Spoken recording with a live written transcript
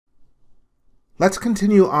Let's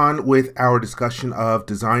continue on with our discussion of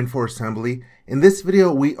design for assembly. In this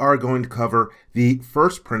video, we are going to cover the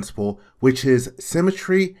first principle, which is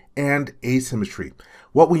symmetry and asymmetry.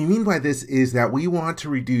 What we mean by this is that we want to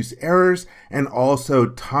reduce errors and also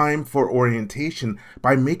time for orientation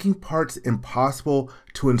by making parts impossible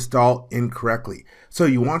to install incorrectly. So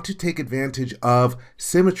you want to take advantage of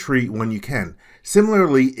symmetry when you can.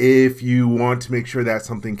 Similarly, if you want to make sure that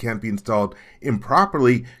something can't be installed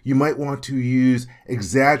improperly, you might want to use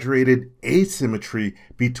exaggerated asymmetry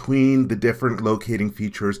between the different locating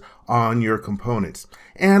features on your components.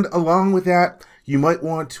 And along with that, you might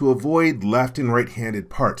want to avoid left and right-handed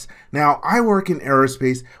parts. Now, I work in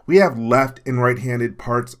aerospace. We have left and right-handed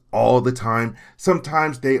parts all the time.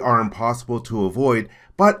 Sometimes they are impossible to avoid,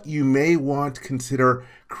 but you may want to consider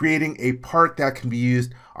creating a part that can be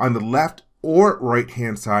used on the left or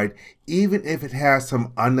right-hand side, even if it has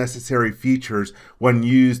some unnecessary features when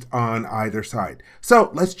used on either side. So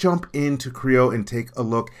let's jump into Creo and take a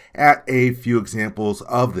look at a few examples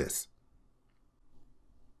of this.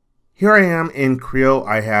 Here I am in Creo.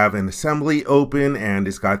 I have an assembly open and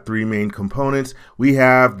it's got three main components. We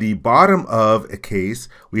have the bottom of a case,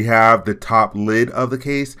 we have the top lid of the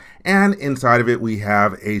case, and inside of it we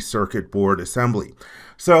have a circuit board assembly.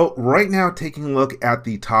 So right now, taking a look at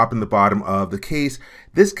the top and the bottom of the case,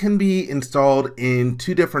 this can be installed in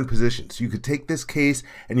two different positions. You could take this case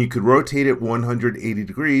and you could rotate it 180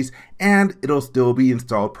 degrees and it'll still be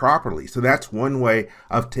installed properly. So that's one way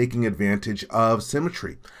of taking advantage of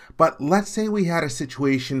symmetry. But let's say we had a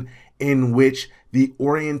situation in which the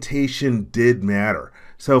orientation did matter.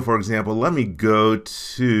 So for example, let me go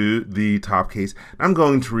to the top case. I'm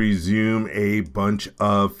going to resume a bunch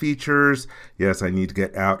of features. Yes, I need to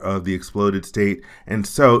get out of the exploded state. And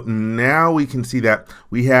so now we can see that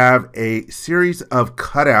we have a series of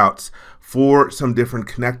cutouts for some different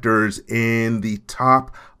connectors in the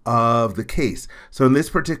top of the case. So in this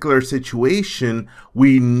particular situation,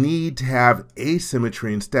 we need to have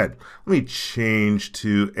asymmetry instead. Let me change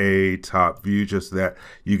to a top view just so that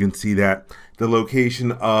you can see that the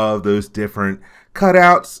location of those different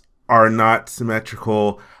cutouts are not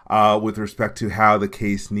symmetrical with respect to how the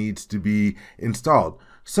case needs to be installed.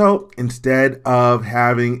 So instead of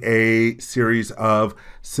having a series of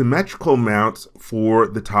symmetrical mounts for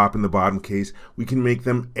the top and the bottom case, we can make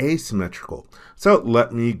them asymmetrical. So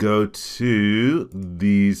let me go to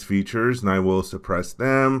these features and I will suppress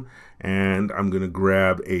them. And I'm going to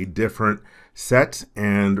grab a different set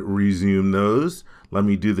and resume those. Let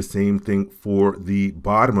me do the same thing for the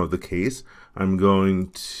bottom of the case. I'm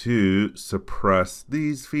going to suppress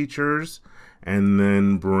these features and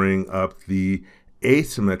then bring up the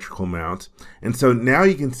asymmetrical mount. And so now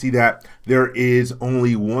you can see that there is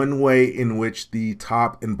only one way in which the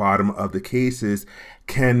top and bottom of the cases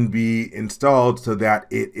can be installed so that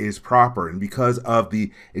it is proper. And because of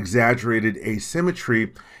the exaggerated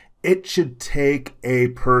asymmetry, it should take a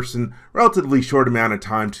person relatively short amount of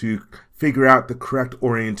time to figure out the correct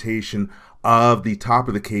orientation of the top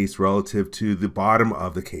of the case relative to the bottom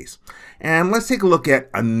of the case. And let's take a look at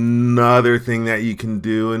another thing that you can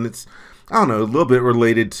do, and it's a little bit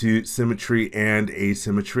related to symmetry and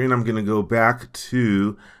asymmetry, and I'm going to go back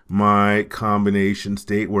to my combination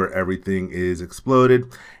state where everything is exploded.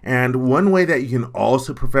 And one way that you can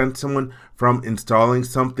also prevent someone from installing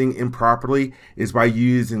something improperly is by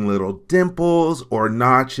using little dimples or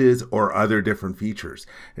notches or other different features.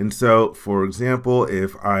 And so, for example,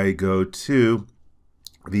 if I go to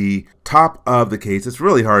the top of the case, it's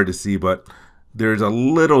really hard to see, but there's a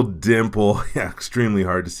little dimple, extremely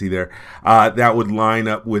hard to see there, that would line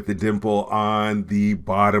up with the dimple on the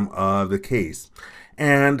bottom of the case.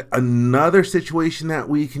 And another situation that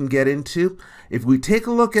we can get into, if we take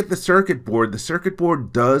a look at the circuit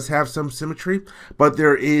board does have some symmetry, but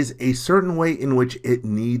there is a certain way in which it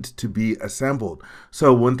needs to be assembled.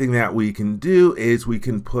 So one thing that we can do is we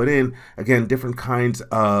can put in, again, different kinds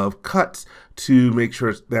of cuts to make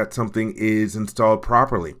sure that something is installed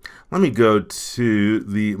properly. Let me go to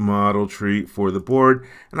the model tree for the board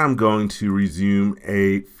and I'm going to resume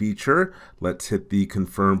a feature. Let's hit the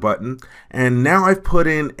confirm button. And now I've put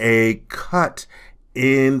in a cut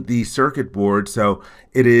in the circuit board, so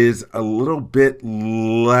it is a little bit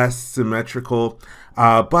less symmetrical,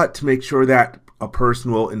 but to make sure that a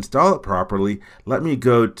person will install it properly, let me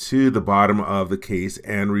go to the bottom of the case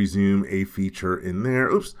and resume a feature in there.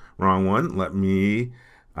 Oops, wrong one. Let me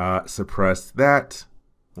suppress that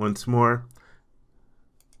once more.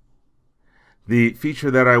 The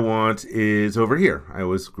feature that I want is over here. I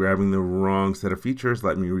was grabbing the wrong set of features.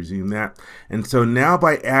 Let me resume that. And so now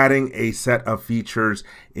by adding a set of features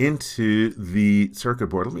into the circuit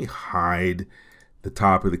board, let me hide the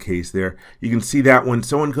top of the case there. You can see that when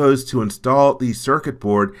someone goes to install the circuit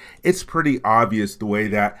board, it's pretty obvious the way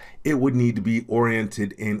that it would need to be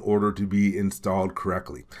oriented in order to be installed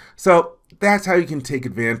correctly. So that's how you can take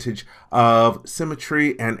advantage of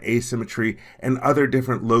symmetry and asymmetry and other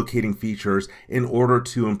different locating features in order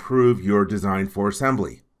to improve your design for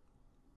assembly.